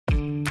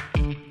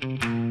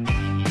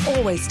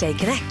Always stay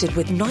connected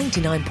with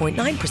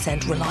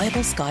 99.9%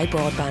 reliable Sky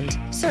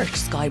Broadband. Search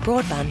Sky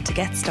Broadband to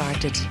get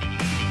started.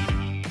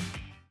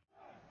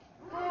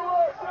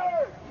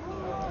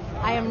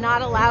 I am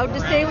not allowed to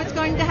say what's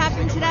going to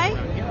happen today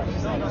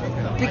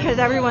because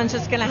everyone's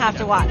just going to have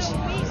to watch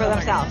for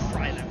themselves.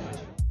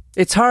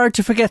 It's hard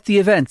to forget the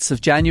events of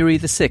January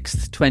the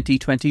 6th,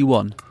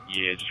 2021.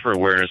 Yeah, just for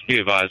awareness, be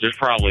advised, there's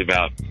probably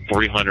about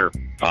 300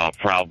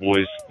 Proud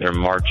Boys. They're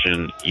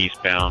marching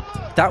eastbound.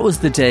 That was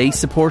the day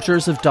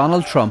supporters of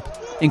Donald Trump,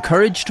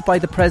 encouraged by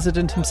the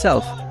president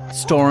himself,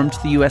 stormed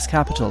the US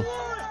Capitol.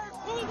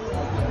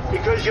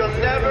 Because you'll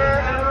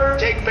never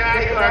take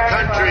back our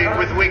country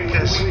with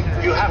weakness.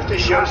 You have to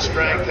show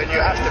strength and you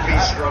have to be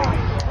strong.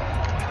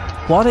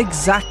 What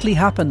exactly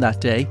happened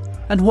that day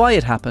and why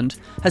it happened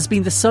has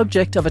been the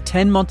subject of a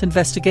 10-month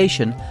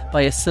investigation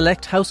by a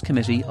select House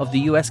committee of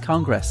the US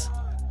Congress.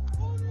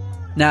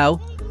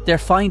 Now, their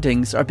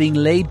findings are being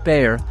laid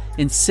bare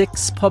in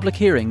 6 public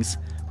hearings,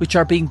 which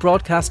are being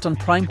broadcast on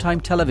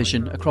primetime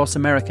television across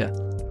America.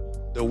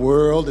 The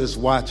world is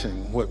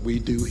watching what we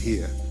do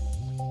here.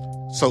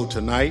 So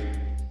tonight,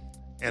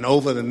 and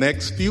over the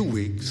next few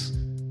weeks,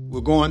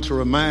 we're going to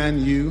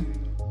remind you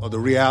of the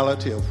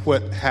reality of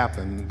what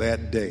happened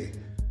that day.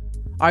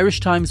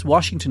 Irish Times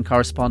Washington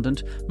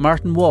correspondent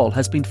Martin Wall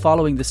has been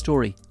following the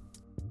story.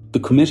 The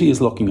committee is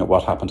looking at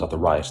what happened at the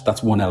riot.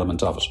 That's one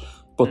element of it.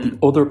 But the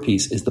other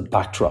piece is the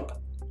backdrop.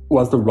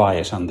 Was the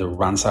riot and the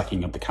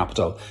ransacking of the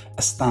Capitol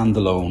a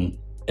standalone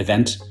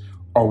event,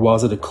 or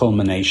was it a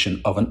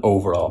culmination of an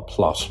overall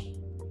plot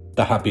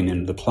that had been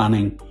in the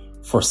planning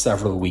for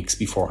several weeks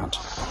beforehand?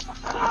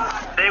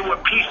 They were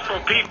peaceful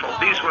people.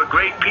 These were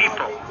great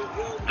people.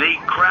 The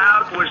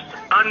crowd was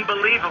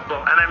unbelievable.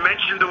 And I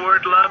mentioned the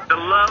word love, the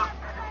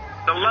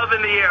love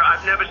in the air.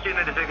 I've never seen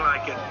anything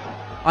like it.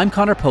 I'm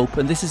Conor Pope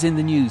and this is In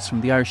the News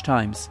from the Irish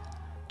Times.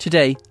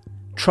 Today,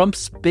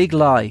 Trump's big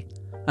lie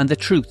and the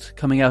truth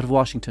coming out of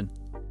Washington.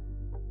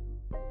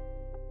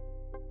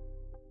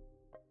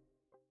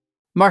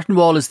 Martin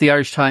Wall is the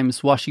Irish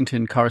Times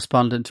Washington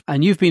correspondent,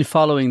 and you've been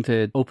following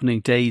the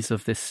opening days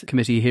of this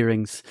committee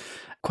hearings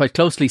quite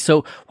closely.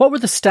 So what were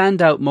the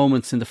standout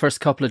moments in the first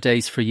couple of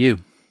days for you?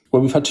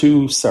 Well, we've had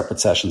 2 separate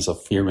sessions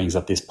of hearings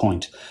at this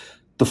point.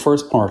 The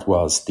first part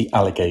was the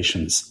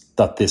allegations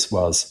that this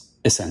was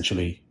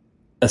essentially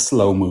a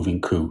slow-moving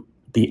coup.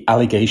 The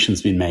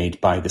allegations being made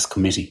by this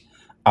committee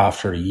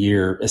after a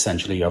year,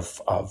 essentially,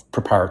 of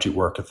preparatory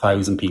work,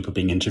 1,000 people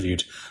being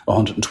interviewed,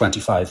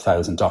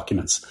 125,000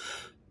 documents.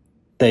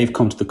 They've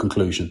come to the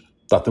conclusion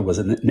that there was,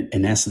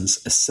 in essence,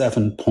 a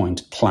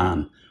 7-point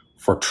plan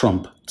for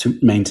Trump to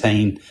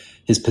maintain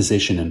his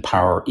position in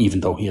power,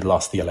 even though he had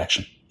lost the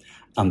election.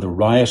 And the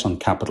riot on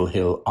Capitol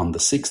Hill on the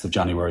 6th of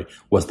January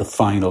was the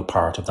final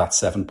part of that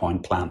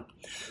 7-point plan.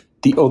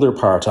 The other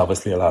part,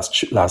 obviously,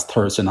 last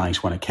Thursday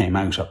night when it came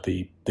out at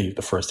the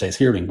first day's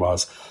hearing,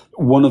 was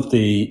one of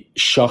the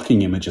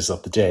shocking images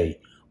of the day,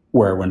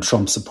 where when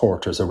Trump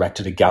supporters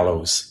erected a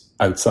gallows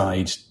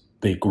outside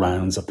the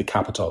grounds of the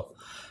Capitol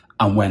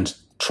and went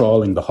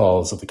trawling the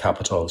halls of the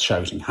Capitol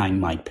shouting, "Hang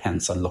Mike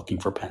Pence," and looking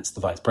for Pence, the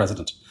vice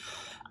president.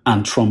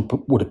 And Trump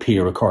would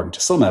appear, according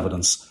to some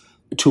evidence,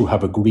 to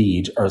have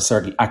agreed or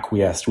certainly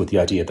acquiesced with the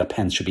idea that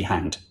Pence should be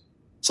hanged.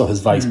 So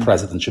his vice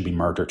president should be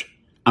murdered.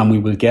 And we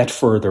will get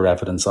further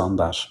evidence on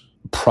that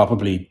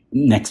probably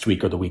next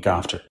week or the week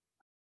after.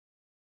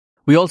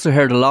 We also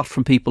heard a lot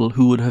from people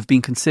who would have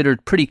been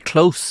considered pretty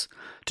close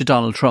to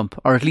Donald Trump,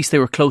 or at least they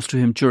were close to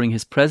him during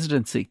his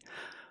presidency.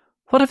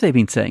 What have they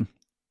been saying?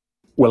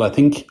 Well, I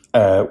think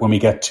when we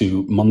get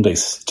to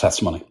Monday's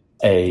testimony,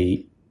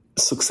 a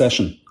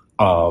succession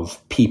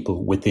of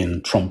people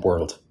within Trump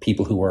world,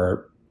 people who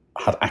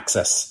had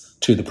access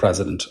to the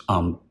president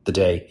on the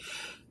day,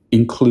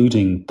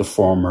 including the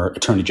former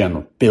Attorney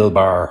General, Bill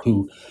Barr,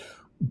 who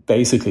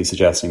basically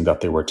suggesting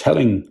that they were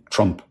telling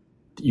Trump,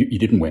 you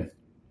didn't win.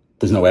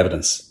 There's no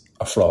evidence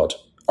of fraud,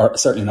 or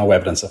certainly no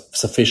evidence of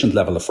sufficient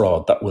level of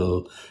fraud that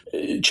will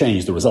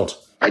change the result.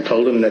 I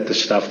told him that the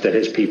stuff that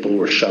his people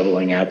were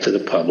shoveling out to the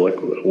public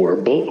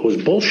was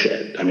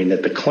bullshit. I mean,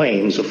 that the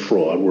claims of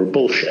fraud were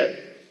bullshit.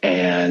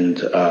 And,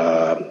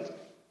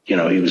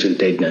 he was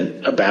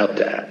indignant about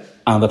that.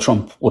 And that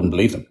Trump wouldn't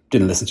believe them,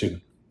 didn't listen to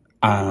them.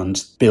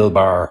 And Bill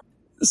Barr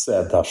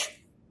said that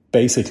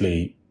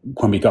basically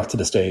when we got to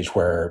the stage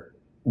where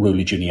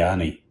Rudy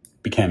Giuliani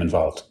became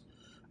involved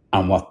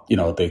and what,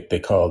 they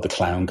called the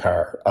clown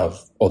car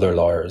of other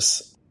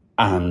lawyers,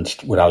 and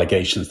with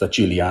allegations that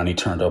Giuliani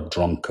turned up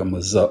drunk and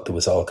there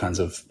was all kinds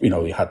of,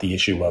 we had the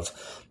issue of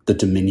the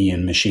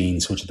Dominion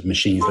machines, which are the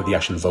machines that they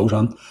actually vote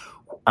on,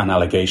 and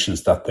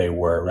allegations that they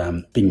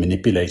were being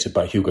manipulated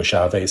by Hugo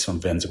Chavez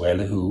from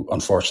Venezuela, who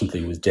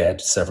unfortunately was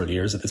dead several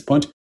years at this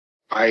point.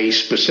 I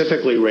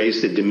specifically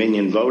raised the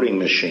Dominion voting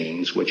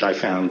machines, which I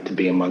found to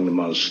be among the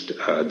most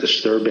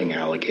disturbing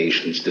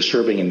allegations.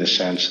 Disturbing in the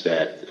sense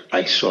that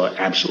I saw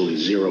absolutely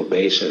zero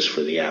basis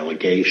for the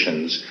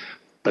allegations,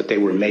 but they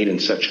were made in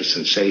such a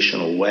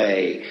sensational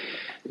way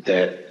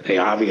that they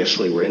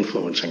obviously were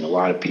influencing a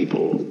lot of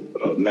people,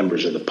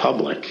 members of the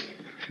public.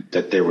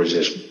 that there was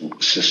this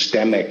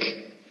systemic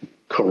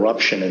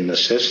corruption in the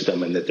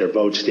system and that their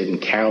votes didn't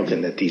count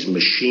and that these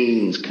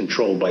machines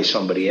controlled by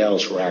somebody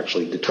else were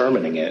actually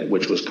determining it,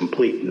 which was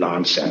complete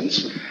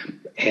nonsense.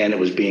 And it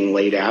was being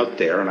laid out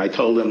there. And I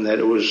told them that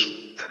it was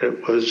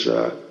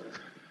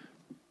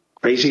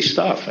crazy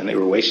stuff and they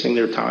were wasting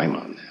their time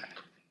on that.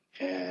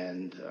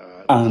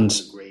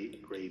 And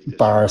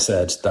Barr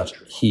said that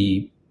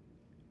he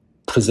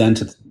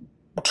presented,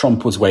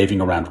 Trump was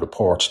waving around a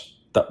report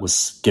that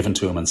was given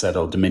to him and said,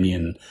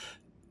 Dominion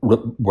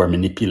were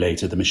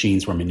manipulated, the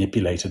machines were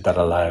manipulated that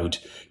allowed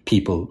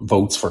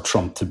votes for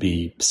Trump to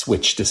be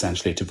switched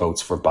essentially to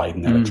votes for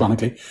Biden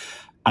electronically.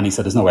 And he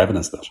said there's no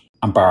evidence of that.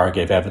 And Barr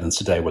gave evidence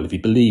today, well, if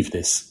you believe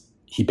this,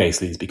 he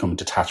basically has become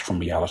detached from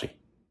reality.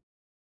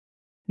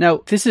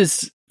 Now, this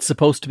is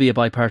supposed to be a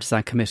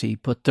bipartisan committee,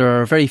 but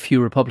there are very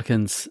few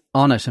Republicans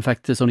on it. In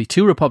fact, there's only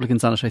 2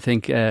 Republicans on it, I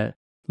think.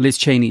 Liz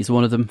Cheney is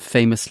one of them,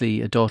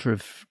 famously a daughter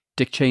of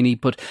Dick Cheney,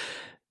 but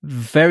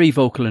very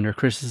vocal in her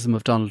criticism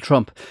of Donald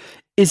Trump.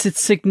 Is it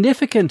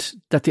significant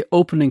that the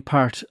opening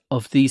part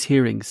of these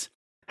hearings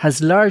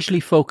has largely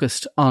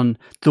focused on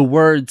the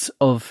words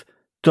of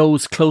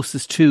those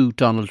closest to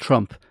Donald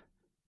Trump?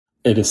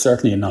 It is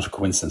certainly not a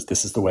coincidence.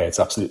 This is the way it's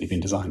absolutely been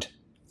designed.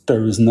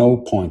 There is no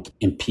point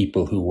in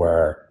people who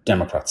were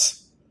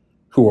Democrats,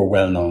 who are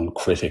well-known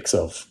critics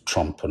of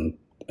Trump and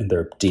in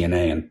their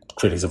DNA and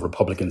critics of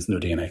Republicans in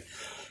their DNA,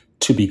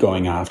 to be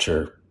going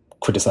after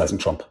criticising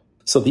Trump.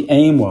 So the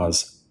aim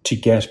was to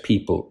get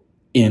people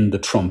in the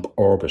Trump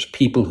orbit,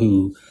 people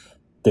who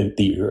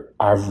the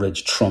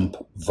average Trump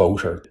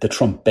voter, the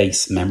Trump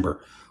base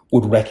member,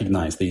 would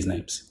recognise these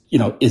names. You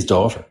know, his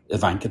daughter,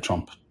 Ivanka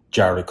Trump,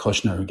 Jared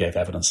Kushner, who gave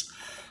evidence.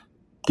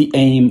 The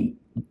aim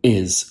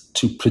is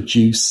to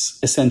produce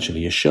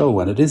essentially a show,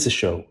 and it is a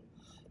show,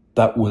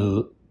 that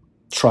will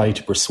try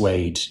to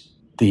persuade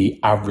the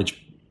average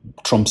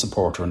Trump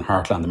supporter in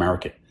heartland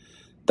America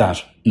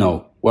that,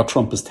 no, what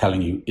Trump is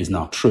telling you is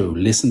not true.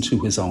 Listen to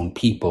his own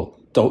people.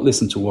 Don't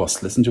listen to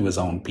us. Listen to his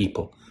own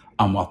people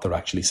and what they're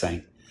actually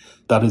saying.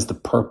 That is the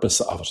purpose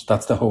of it.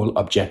 That's the whole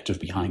objective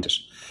behind it,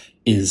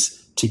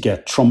 is to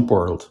get Trump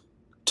world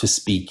to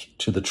speak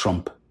to the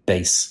Trump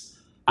base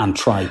and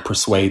try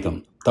persuade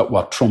them that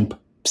what Trump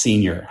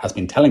Senior has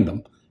been telling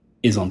them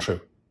is untrue.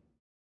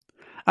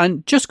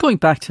 And just going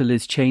back to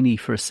Liz Cheney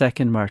for a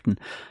second, Martin,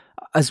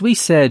 as we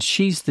said,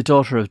 she's the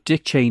daughter of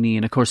Dick Cheney,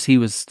 and of course he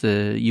was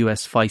the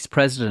US Vice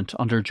President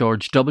under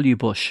George W.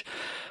 Bush.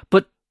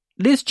 But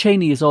Liz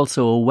Cheney is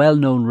also a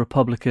well-known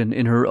Republican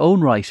in her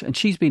own right, and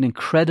she's been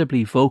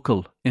incredibly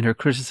vocal in her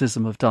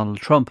criticism of Donald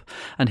Trump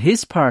and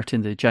his part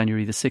in the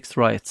January the 6th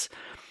riots.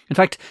 In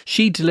fact,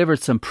 she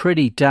delivered some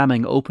pretty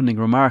damning opening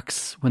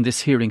remarks when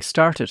this hearing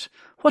started.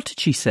 What did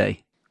she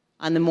say?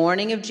 On the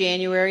morning of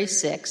January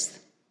 6th,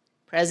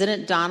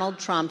 President Donald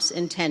Trump's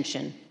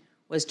intention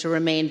was to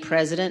remain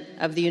President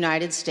of the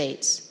United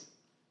States,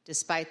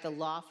 despite the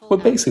lawful... Well,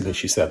 basically,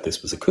 she said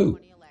this was a coup,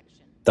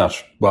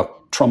 that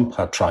what Trump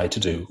had tried to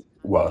do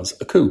was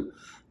a coup,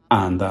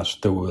 and that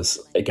there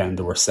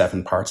were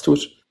 7 parts to it.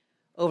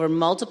 Over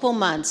multiple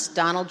months,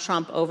 Donald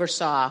Trump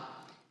oversaw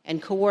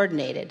and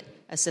coordinated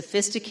a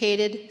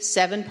sophisticated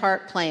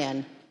 7-part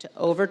plan to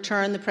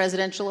overturn the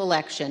presidential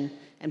election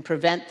and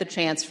prevent the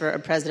transfer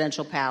of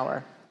presidential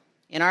power.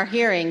 In our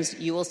hearings,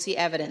 you will see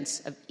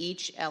evidence of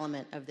each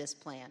element of this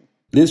plan.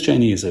 Liz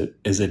Cheney is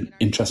an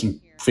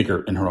interesting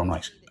figure in her own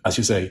right. As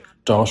you say,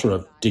 daughter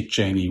of Dick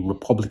Cheney,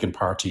 Republican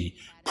Party,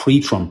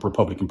 pre-Trump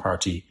Republican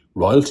Party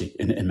royalty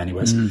in many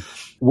ways,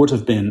 would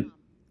have been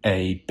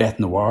a bête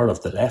noire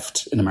of the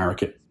left in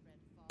America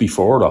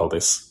before all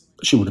this.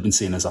 She would have been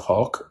seen as a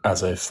hawk,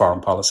 as a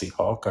foreign policy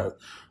hawk,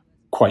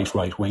 quite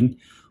right-wing.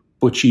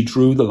 But she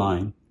drew the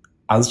line,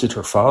 as did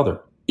her father,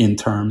 in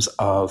terms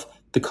of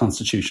the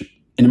Constitution.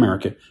 In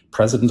America,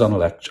 president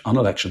on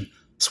election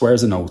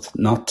swears an oath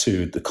not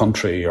to the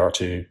country or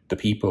to the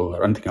people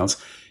or anything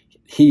else.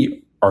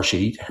 He or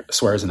she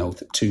swears an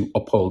oath to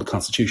uphold the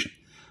Constitution.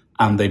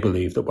 And they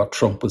believe that what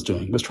Trump was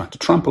doing was trying to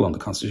trample on the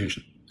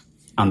Constitution.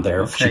 And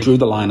there, she drew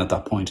the line at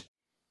that point.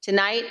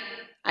 Tonight,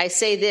 I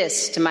say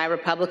this to my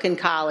Republican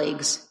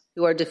colleagues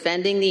who are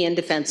defending the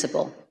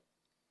indefensible.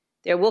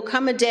 There will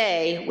come a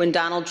day when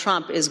Donald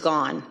Trump is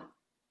gone,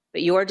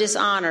 but your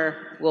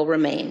dishonor will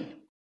remain.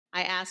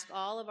 I ask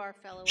all of our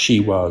fellow... She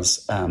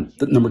was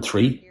the number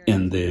 3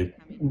 in the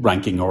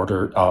ranking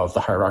order of the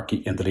hierarchy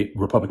in the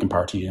Republican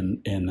Party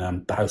in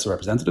the House of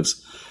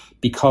Representatives.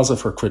 Because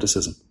of her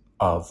criticism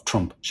of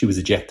Trump, she was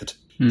ejected.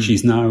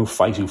 She's now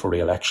fighting for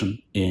re-election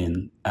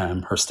in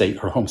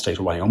her home state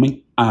of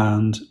Wyoming.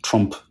 And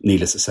Trump,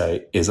 needless to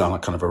say, is on a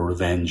kind of a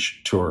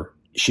revenge tour.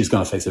 She's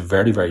going to face a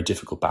very, very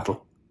difficult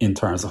battle in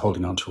terms of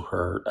holding on to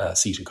her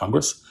seat in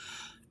Congress.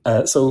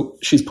 So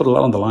she's put a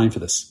lot on the line for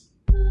this.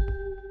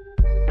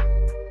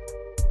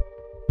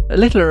 A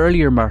little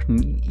earlier,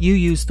 Martin, you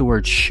used the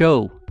word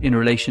show in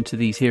relation to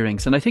these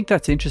hearings. And I think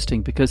that's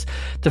interesting because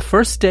the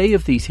first day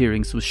of these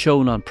hearings was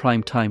shown on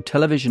primetime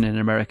television in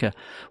America.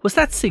 Was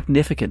that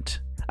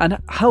significant? And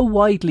how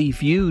widely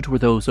viewed were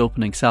those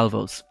opening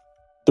salvos?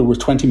 There were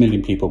 20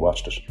 million people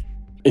watched it.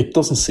 It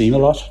doesn't seem a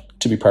lot,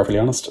 to be perfectly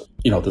honest.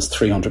 There's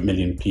 330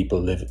 million people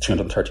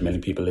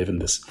live in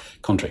this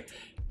country.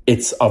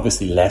 It's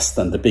obviously less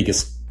than the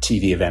biggest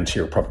TV event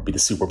here, probably the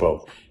Super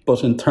Bowl.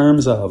 But in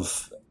terms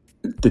of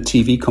the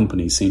TV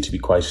companies seem to be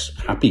quite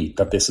happy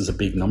that this is a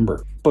big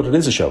number. But it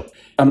is a show.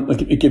 And I'll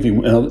give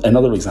you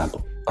another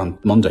example. On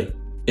Monday,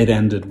 it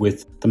ended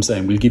with them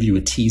saying, we'll give you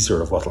a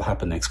teaser of what will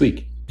happen next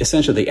week.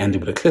 Essentially, they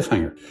ended with a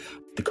cliffhanger.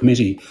 The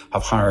committee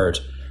have hired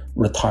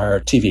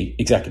retired TV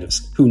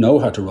executives who know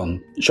how to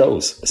run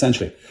shows,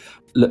 essentially.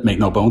 Make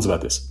no bones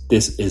about this.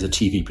 This is a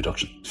TV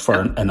production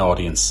for an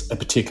audience, a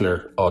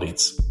particular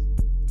audience.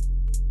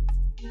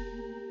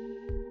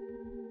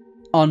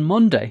 On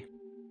Monday,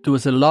 there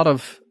was a lot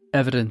of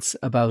evidence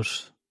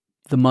about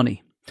the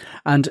money.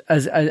 And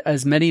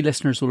as many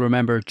listeners will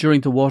remember,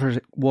 during the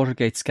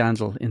Watergate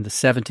scandal in the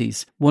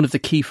 70s, one of the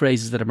key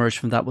phrases that emerged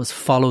from that was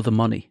follow the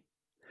money.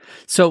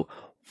 So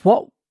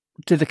what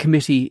did the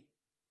committee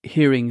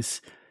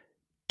hearings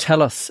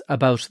tell us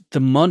about the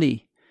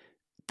money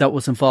that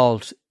was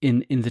involved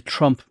in the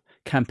Trump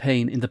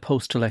campaign in the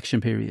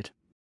post-election period?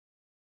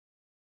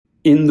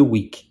 In the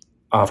week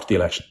after the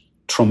election,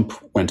 Trump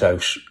went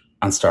out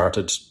and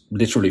started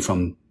literally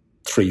from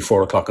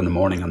 3-4 o'clock in the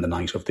morning on the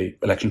night of the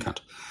election count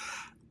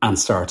and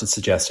started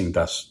suggesting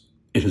that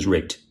it was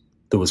rigged,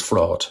 there was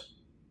fraud.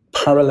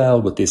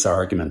 Parallel with this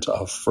argument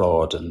of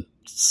fraud and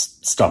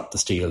stop the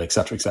steal,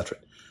 etc.,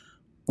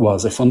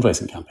 was a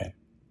fundraising campaign.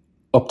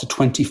 Up to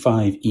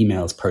 25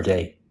 emails per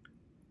day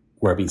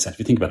were being sent. If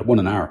you think about it, 1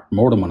 an hour,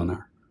 more than 1 an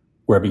hour,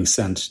 were being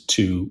sent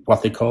to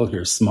what they call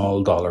here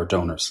small dollar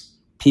donors.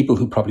 People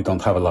who probably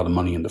don't have a lot of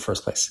money in the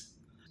first place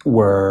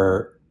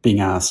were being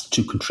asked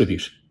to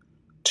contribute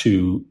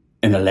to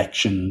an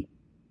election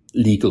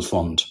legal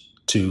fund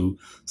to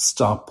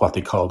stop what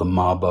they called a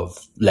mob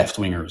of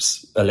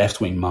left-wingers, a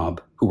left-wing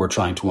mob who were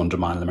trying to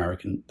undermine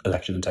American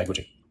election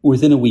integrity.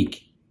 Within a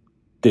week,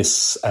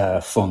 this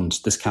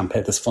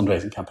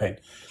fundraising campaign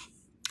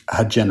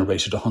had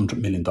generated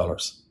 $100 million.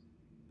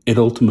 It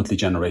ultimately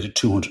generated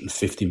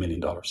 $250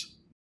 million.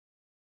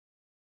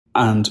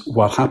 And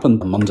what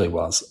happened on Monday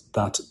was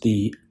that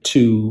the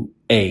 2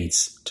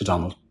 aides to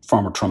Donald,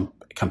 former Trump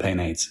campaign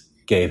aides,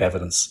 gave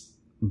evidence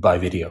by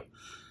video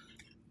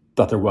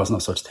that there was no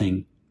such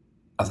thing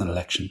as an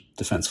election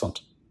defence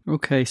fund.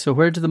 Okay, so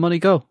where did the money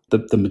go?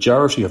 The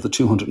majority of the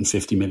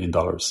 $250 million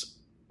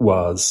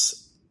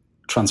was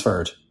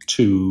transferred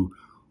to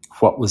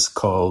what was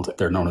called,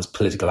 they're known as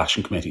political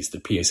action committees, the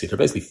PAC. They're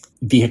basically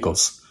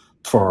vehicles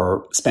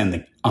for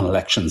spending on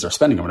elections or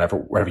spending on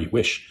wherever you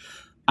wish.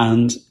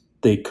 And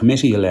the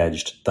committee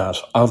alleged that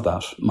of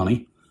that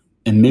money,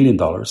 $1 million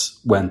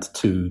went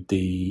to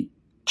the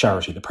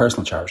charity, the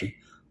personal charity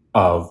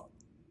of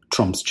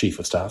Trump's chief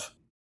of staff.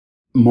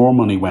 More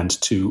money went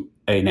to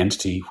an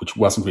entity which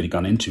wasn't really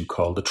gone into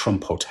called the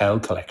Trump Hotel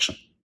Collection.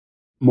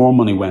 More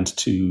money went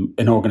to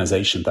an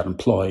organisation that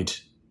employed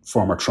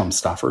former Trump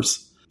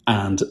staffers.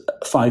 And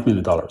 $5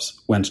 million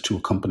went to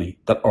a company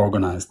that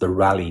organised the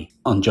rally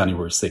on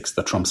January 6th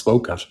that Trump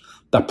spoke at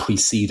that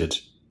preceded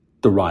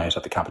the riot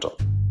at the Capitol.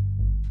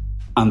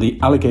 And the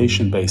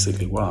allegation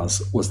basically was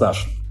that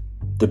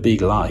the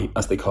big lie,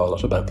 as they call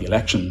it, about the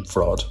election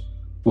fraud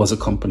was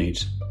accompanied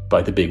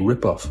by the big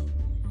rip-off.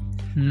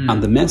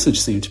 And the message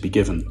seemed to be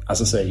given,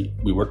 as I say,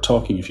 we were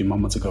talking a few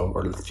minutes ago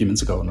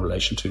in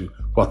relation to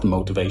what the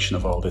motivation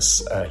of all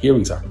this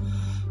hearings are.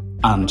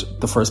 And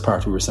the first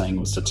part we were saying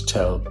was to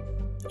tell,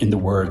 in the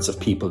words of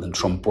people in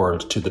Trump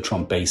world, to the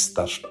Trump base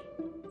that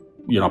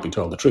you're not being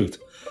told the truth.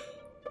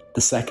 The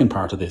second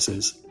part of this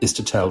is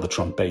to tell the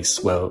Trump base,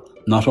 well,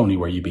 not only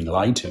were you being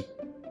lied to,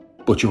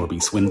 but you were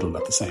being swindled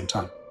at the same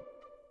time.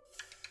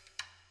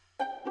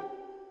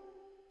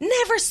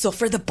 Never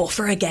suffer the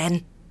buffer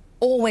again.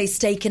 Always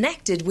stay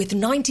connected with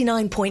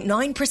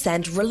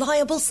 99.9%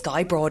 reliable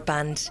Sky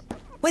Broadband.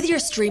 Whether you're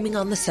streaming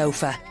on the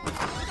sofa,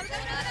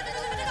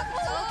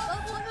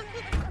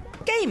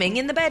 gaming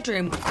in the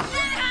bedroom,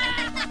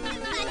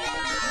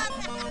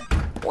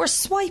 or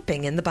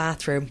swiping in the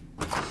bathroom.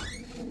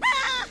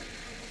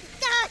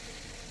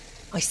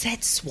 I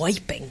said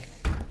swiping.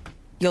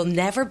 You'll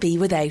never be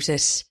without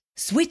it.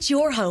 Switch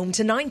your home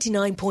to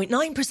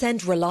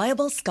 99.9%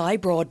 reliable Sky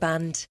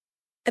Broadband.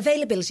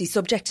 Availability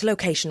subject to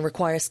location.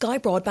 Requires Sky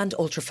Broadband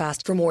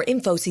Ultrafast. For more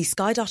info, see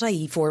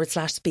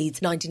sky.ie/speeds.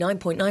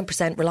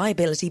 99.9%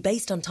 reliability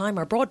based on time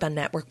our broadband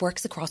network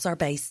works across our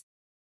base.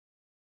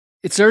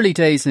 It's early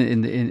days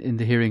in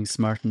the hearings,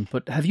 Martin,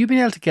 but have you been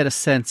able to get a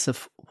sense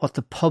of what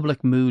the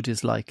public mood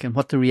is like and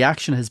what the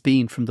reaction has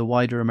been from the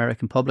wider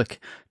American public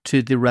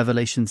to the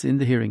revelations in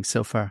the hearings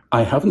so far?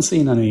 I haven't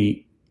seen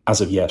any, as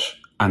of yet,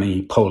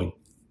 any polling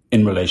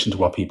in relation to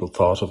what people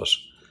thought of it.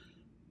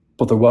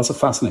 But there was a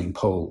fascinating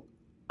poll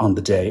on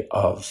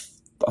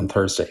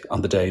Thursday,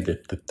 on the day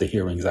that the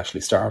hearings actually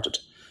started,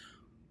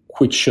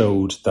 which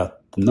showed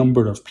that the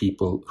number of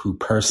people who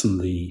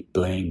personally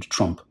blamed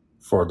Trump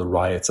for the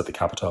riots at the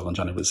Capitol on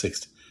January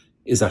 6th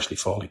is actually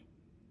falling.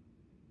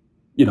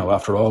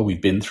 After all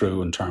we've been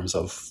through in terms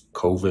of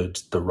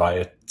COVID, the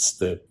riots,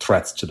 the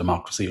threats to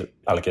democracy,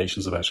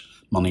 allegations about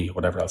money,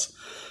 whatever else,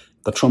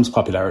 that Trump's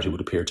popularity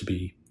would appear to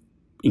be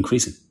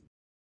increasing.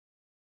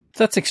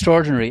 That's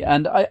extraordinary.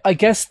 And I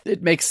guess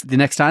it makes the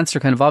next answer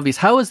kind of obvious.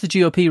 How has the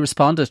GOP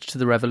responded to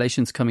the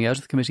revelations coming out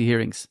of the committee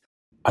hearings?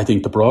 I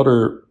think the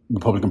broader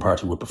Republican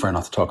Party would prefer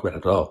not to talk about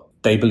it at all.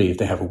 They believe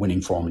they have a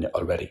winning formula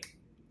already.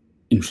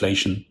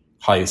 Inflation,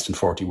 highest in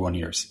 41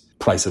 years.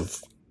 Price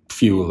of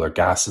fuel or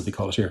gas, as they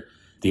call it here.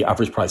 The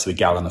average price of a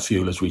gallon of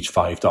fuel has reached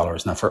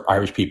 $5. Now, for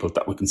Irish people,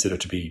 that we consider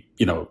to be,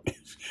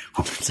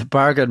 it's a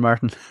bargain,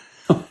 Martin.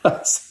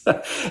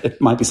 It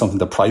might be something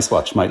that Price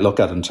Watch might look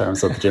at in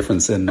terms of the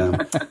difference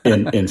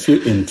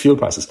in fuel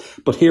prices.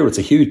 But here it's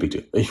a huge big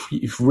deal, a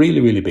really,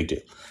 really big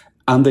deal.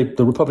 And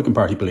the Republican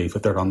Party believe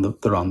that they're on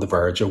the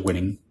verge of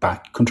winning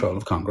back control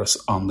of Congress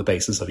on the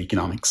basis of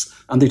economics,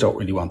 and they don't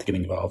really want to get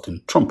involved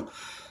in Trump.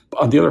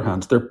 On the other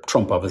hand,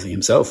 Trump obviously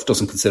himself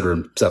doesn't consider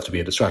himself to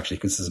be a distraction.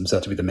 He considers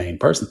himself to be the main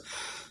person.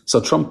 So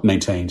Trump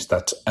maintained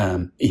that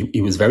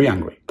he was very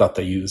angry that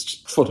they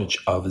used footage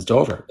of his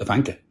daughter,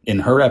 Ivanka. In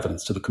her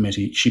evidence to the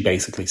committee, she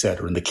basically said,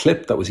 or in the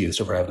clip that was used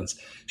of her evidence,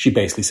 she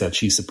basically said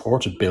she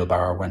supported Bill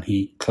Barr when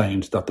he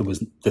claimed that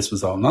this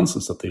was all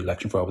nonsense, that the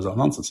election fraud was all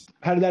nonsense.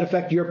 How did that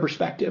affect your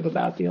perspective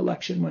about the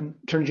election when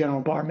Attorney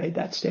General Barr made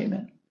that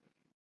statement?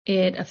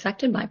 It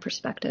affected my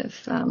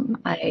perspective.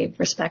 I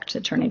respect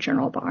Attorney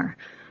General Barr.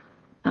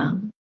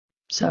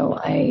 So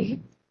I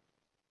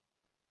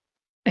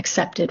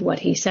accepted what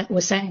he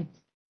was saying.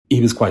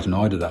 He was quite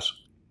annoyed at that.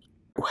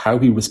 How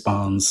he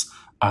responds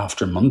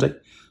after Monday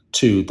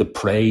to the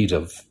parade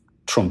of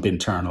Trump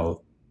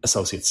internal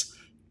associates,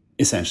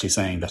 essentially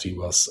saying that he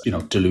was,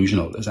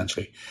 delusional,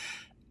 essentially.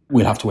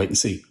 We'll have to wait and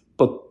see.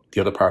 But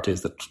the other part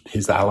is that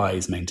his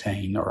allies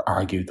maintain or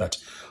argue that,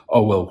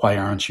 why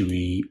aren't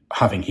we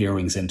having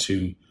hearings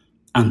into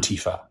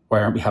Antifa?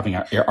 Why aren't we having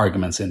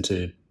arguments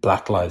into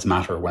Black Lives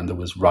Matter when there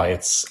was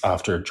riots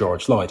after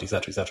George Floyd,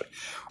 etc., etc.?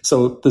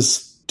 So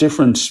there's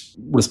different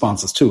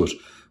responses to it.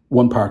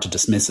 One part to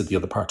dismiss it, the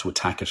other part to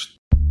attack it.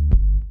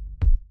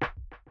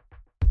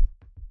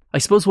 I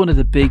suppose one of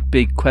the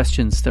big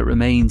questions that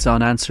remains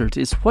unanswered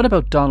is, what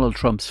about Donald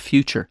Trump's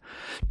future?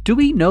 Do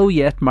we know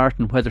yet,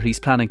 Martin, whether he's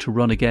planning to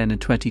run again in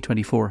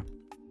 2024?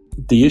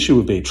 The issue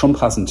would be Trump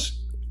hasn't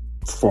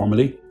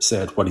formally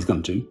said what he's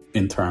going to do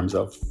in terms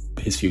of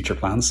his future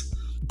plans.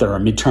 There are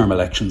midterm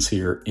elections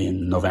here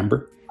in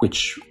November,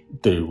 which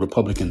the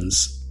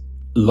Republicans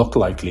look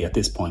likely at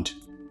this point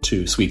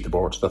to sweep the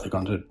board, that they're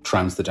going to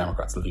trounce the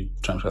Democrats.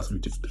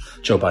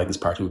 Joe Biden's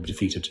party will be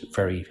defeated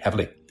very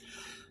heavily.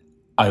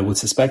 I would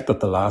suspect that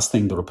the last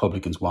thing the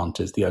Republicans want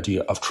is the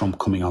idea of Trump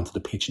coming onto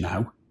the pitch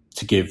now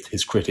to give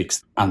his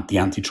critics and the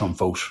anti-Trump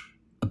vote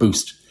a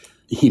boost.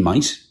 He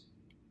might,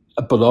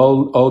 but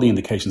all the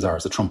indications are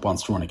is that Trump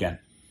wants to run again.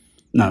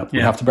 Now, we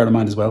have to bear in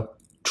mind as well,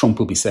 Trump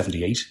will be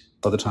 78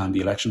 by the time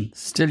the election.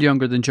 Still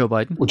younger than Joe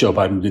Biden. Well, Joe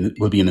Biden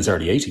will be in his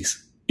early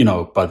 80s,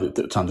 by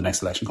the time the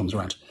next election comes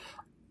around.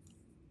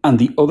 And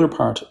the other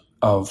part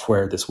of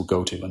where this will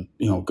go to,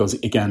 and, goes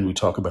again, we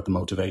talk about the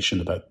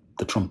motivation, about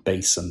the Trump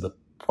base and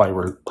why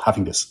we're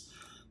having this.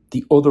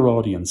 The other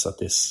audience of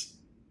this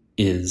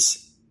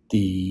is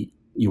the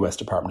US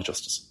Department of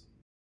Justice,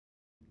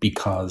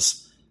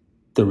 because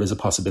there is a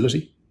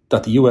possibility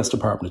that the US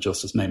Department of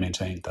Justice may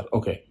maintain that,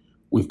 okay,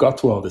 we've got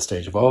to all this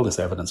stage of all this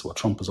evidence, what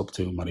Trump was up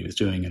to and what he was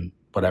doing and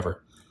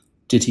whatever.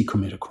 Did he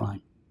commit a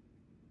crime?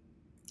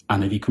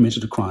 And if he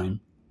committed a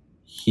crime,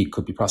 he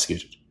could be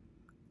prosecuted.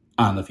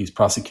 And if he's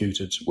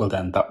prosecuted,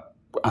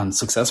 and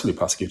successfully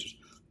prosecuted,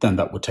 then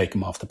that would take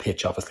him off the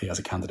pitch, obviously, as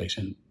a candidate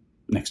in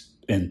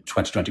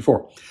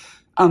 2024.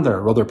 And there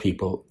are other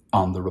people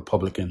on the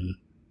Republican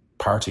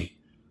Party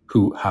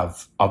who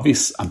have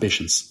obvious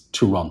ambitions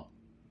to run.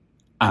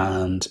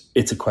 And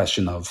it's a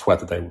question of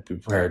whether they would be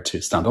prepared to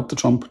stand up to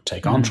Trump,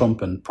 take on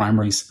Trump in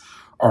primaries,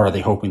 or are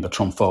they hoping that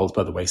Trump falls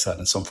by the wayside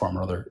in some form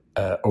or other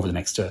over the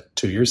next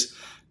 2 years,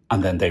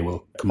 and then they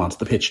will come onto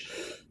the pitch.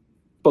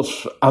 But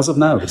as of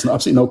now, there's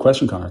absolutely no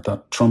question, Conor,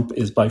 that Trump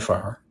is by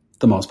far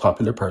the most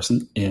popular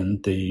person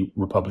in the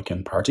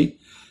Republican Party.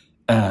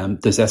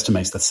 There's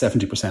estimates that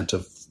 70%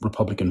 of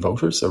Republican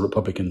voters or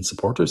Republican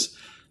supporters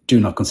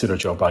do not consider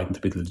Joe Biden to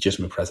be the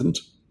legitimate president.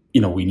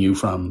 We knew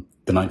from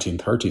the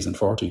 1930s and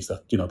 40s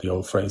that, the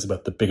old phrase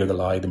about the bigger the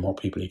lie, the more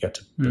people you get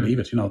to believe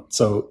it,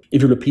 So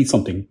if you repeat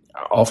something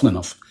often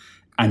enough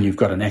and you've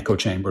got an echo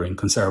chamber in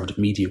conservative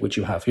media, which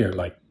you have here,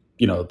 like,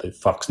 the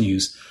Fox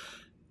News,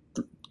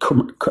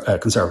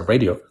 conservative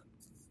radio,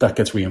 that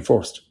gets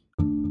reinforced.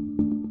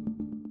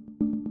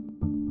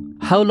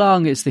 How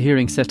long is the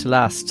hearing set to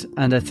last?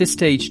 And at this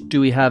stage,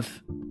 do we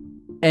have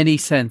any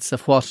sense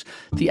of what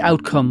the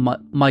outcome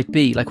might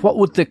be? Like, what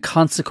would the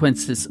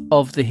consequences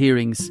of the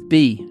hearings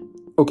be?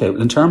 Okay,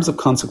 well, in terms of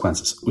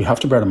consequences, we have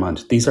to bear in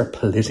mind, these are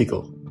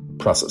political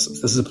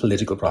processes. This is a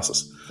political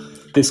process.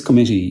 This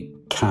committee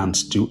can't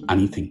do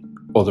anything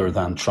other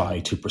than try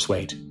to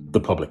persuade the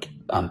public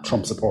and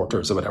Trump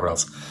supporters or whatever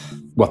else.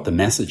 What the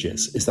message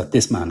is that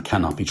this man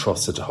cannot be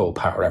trusted to hold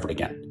power ever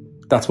again.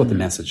 That's what the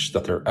message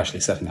that they're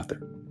actually setting out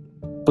there.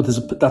 But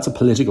that's a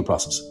political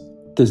process.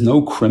 There's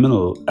no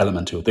criminal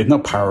element to it. They've no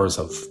powers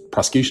of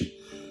prosecution.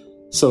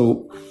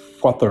 So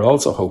what they're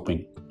also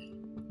hoping,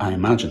 I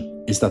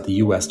imagine, is that the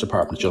US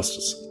Department of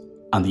Justice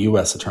and the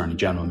US Attorney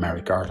General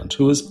Merrick Garland,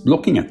 who is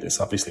looking at this,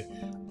 obviously,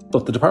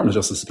 but the Department of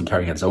Justice has been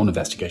carrying out its own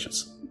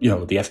investigations. The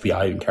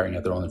FBI have been carrying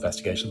out their own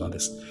investigations on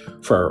this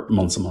for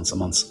months and months and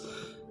months.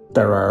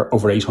 There are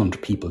over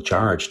 800 people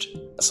charged,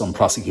 some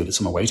prosecuted,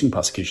 some awaiting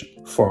prosecution,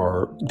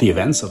 for the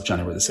events of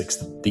January the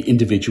 6th. The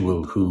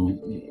individual who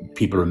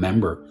people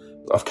remember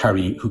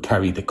who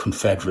carried the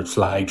Confederate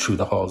flag through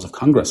the halls of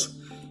Congress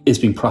is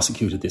being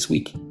prosecuted this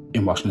week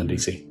in Washington,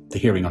 D.C. The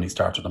hearing only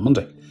started on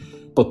Monday.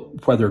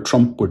 But whether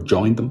Trump would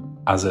join them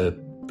as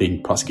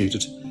being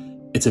prosecuted,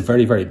 it's a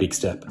very, very big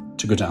step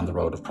to go down the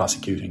road of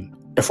prosecuting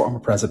a former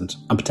president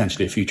and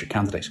potentially a future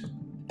candidate.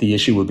 The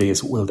issue will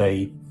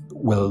be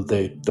will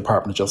the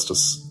Department of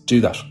Justice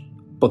do that?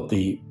 But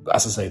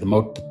as I say,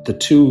 the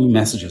two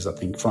messages, I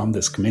think, from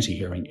this committee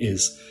hearing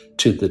is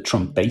to the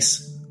Trump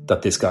base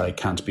that this guy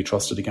can't be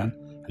trusted again.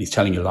 And he's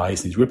telling you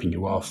lies and he's ripping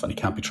you off and he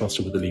can't be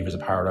trusted with the levers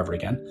of power ever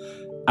again.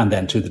 And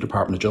then to the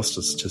Department of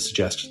Justice to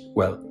suggest,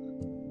 well,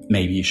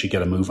 maybe you should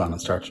get a move on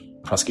and start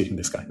prosecuting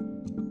this guy.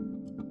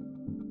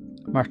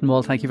 Martin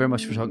Wall, thank you very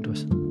much for talking to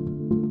us.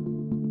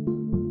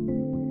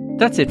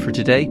 That's it for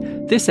today.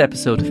 This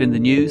episode of In the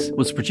News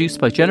was produced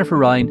by Jennifer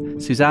Ryan,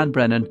 Suzanne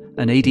Brennan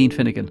and Aideen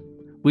Finnegan.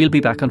 We'll be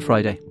back on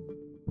Friday.